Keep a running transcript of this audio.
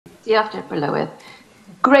Diolch, Dr. Lywyd.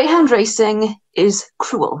 Greyhound racing is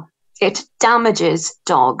cruel. It damages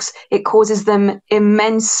dogs. It causes them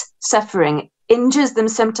immense suffering, injures them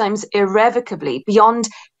sometimes irrevocably, beyond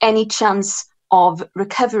any chance of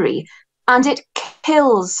recovery. And it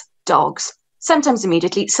kills dogs, sometimes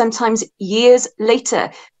immediately, sometimes years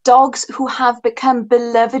later. Dogs who have become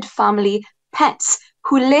beloved family pets,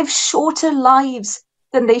 who live shorter lives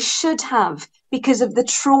than they should have because of the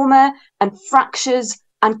trauma and fractures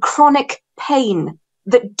and chronic pain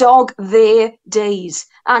that dog their days.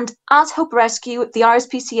 And as Hope Rescue, the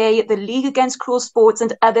RSPCA, the League Against Cruel Sports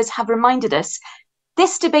and others have reminded us,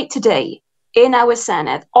 this debate today in our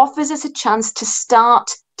Senedd offers us a chance to start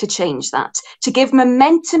to change that, to give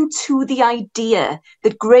momentum to the idea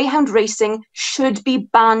that greyhound racing should be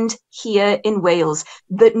banned here in Wales,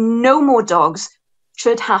 that no more dogs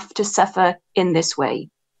should have to suffer in this way.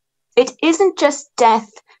 It isn't just death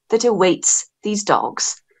that awaits these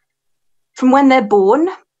dogs. From when they're born,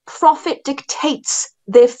 profit dictates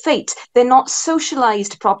their fate. They're not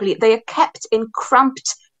socialized properly. They are kept in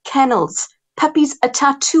cramped kennels. Puppies are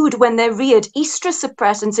tattooed when they're reared. Estrus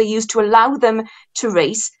suppressants are used to allow them to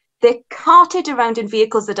race. They're carted around in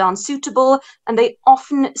vehicles that aren't suitable, and they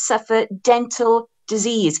often suffer dental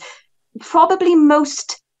disease. Probably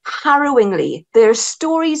most harrowingly, there are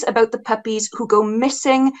stories about the puppies who go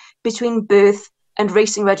missing between birth and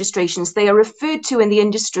racing registrations. They are referred to in the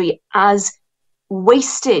industry as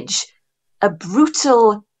wastage, a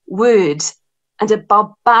brutal word and a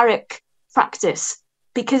barbaric practice,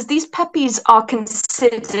 because these puppies are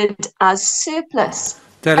considered as surplus.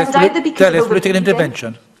 Political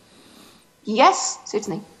intervention. Yes,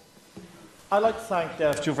 certainly. I'd like to thank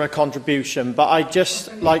Delyth Jewell for her contribution, but I'd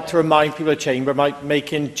just like to remind people of the Chamber about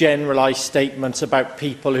making generalised statements about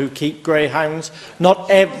people who keep greyhounds.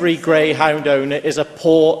 Not every greyhound owner is a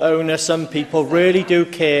poor owner. Some people really do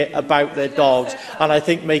care about their dogs, and I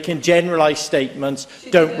think making generalised statements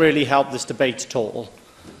don't really help this debate at all.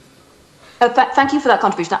 Thank you for that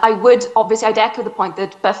contribution. I'd echo the point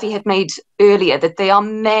that Buffy had made earlier, that there are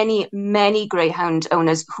many, many greyhound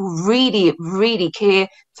owners who really, really care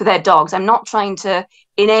for their dogs. I'm not trying to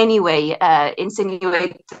in any way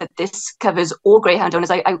insinuate that this covers all greyhound owners.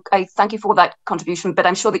 I thank you for that contribution, but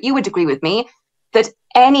I'm sure that you would agree with me that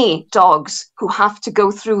any dogs who have to go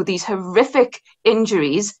through these horrific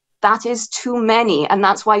injuries, that is too many. And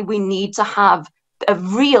that's why we need to have a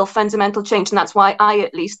real fundamental change, and that's why I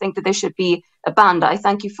at least think that there should be a ban. I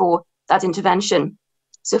thank you for that intervention.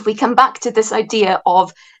 So if we come back to this idea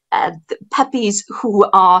of puppies who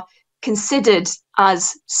are considered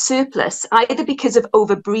as surplus, either because of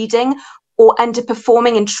overbreeding or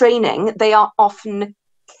underperforming in training, they are often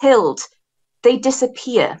killed. They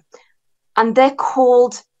disappear, and they're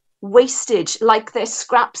called wastage, like they're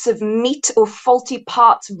scraps of meat or faulty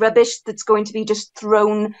parts, rubbish that's going to be just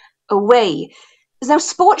thrown away. Now,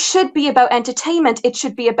 sport should be about entertainment. It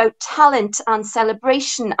should be about talent and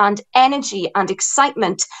celebration and energy and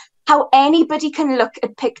excitement. How anybody can look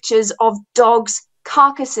at pictures of dogs'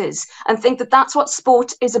 carcasses and think that that's what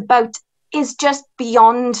sport is about is just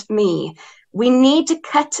beyond me. We need to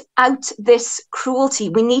cut out this cruelty.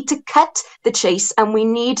 We need to cut the chase, and we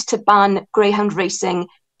need to ban greyhound racing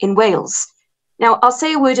in Wales. Now, I'll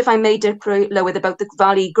say a word, if I may, Dr. Lywyd, about the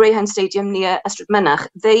Valley Greyhound Stadium near Ystrad Mynach.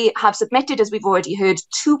 They have submitted, as we've already heard,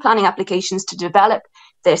 2 planning applications to develop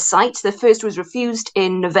their site. The first was refused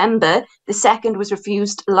in November. The second was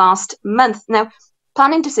refused last month. Now,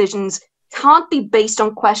 planning decisions can't be based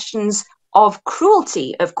on questions of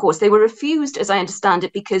cruelty, of course. They were refused, as I understand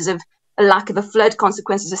it, because of a lack of a flood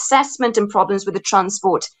consequences assessment and problems with the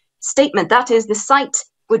transport statement. That is, the site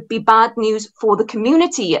would be bad news for the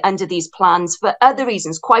community under these plans for other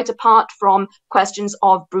reasons, quite apart from questions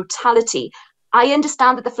of brutality. I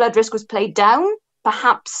understand that the flood risk was played down,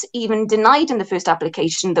 perhaps even denied in the first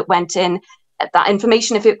application that went in. That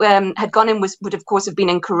information, if it had gone in, would of course have been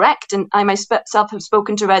incorrect. And I myself have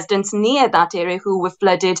spoken to residents near that area who were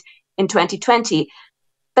flooded in 2020.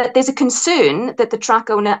 But there's a concern that the track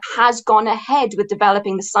owner has gone ahead with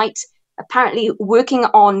developing the site, apparently working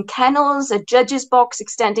on kennels, a judge's box,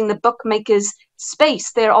 extending the bookmaker's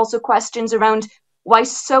space. There are also questions around why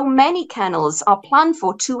so many kennels are planned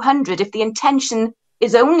for, 200, if the intention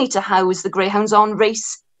is only to house the greyhounds on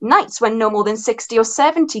race nights, when no more than 60 or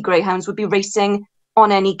 70 greyhounds would be racing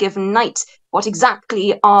on any given night. What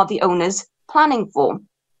exactly are the owners planning for?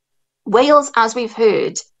 Wales, as we've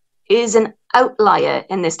heard, is an outlier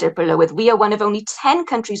in this, Dr. Lywyd. We are one of only 10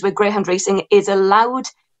 countries where greyhound racing is allowed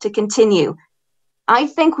to continue. I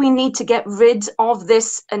think we need to get rid of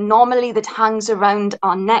this anomaly that hangs around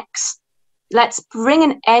our necks, let's bring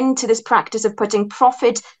an end to this practice of putting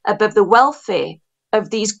profit above the welfare of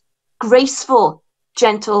these graceful,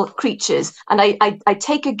 gentle creatures. And I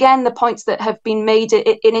take again the points that have been made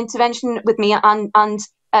in intervention with me and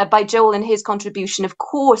by Joel in his contribution. Of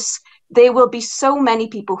course, there will be so many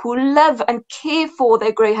people who love and care for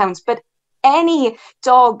their greyhounds, but any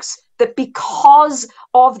dogs that, because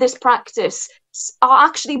of this practice, are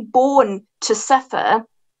actually born to suffer,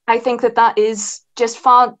 I think that is just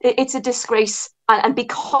it's a disgrace. And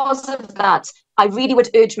because of that, I really would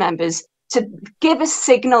urge members to give a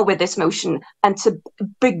signal with this motion and to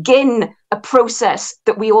begin a process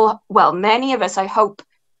that we all, well, many of us, I hope,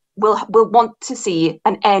 will want to see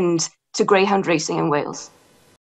an end to greyhound racing in Wales.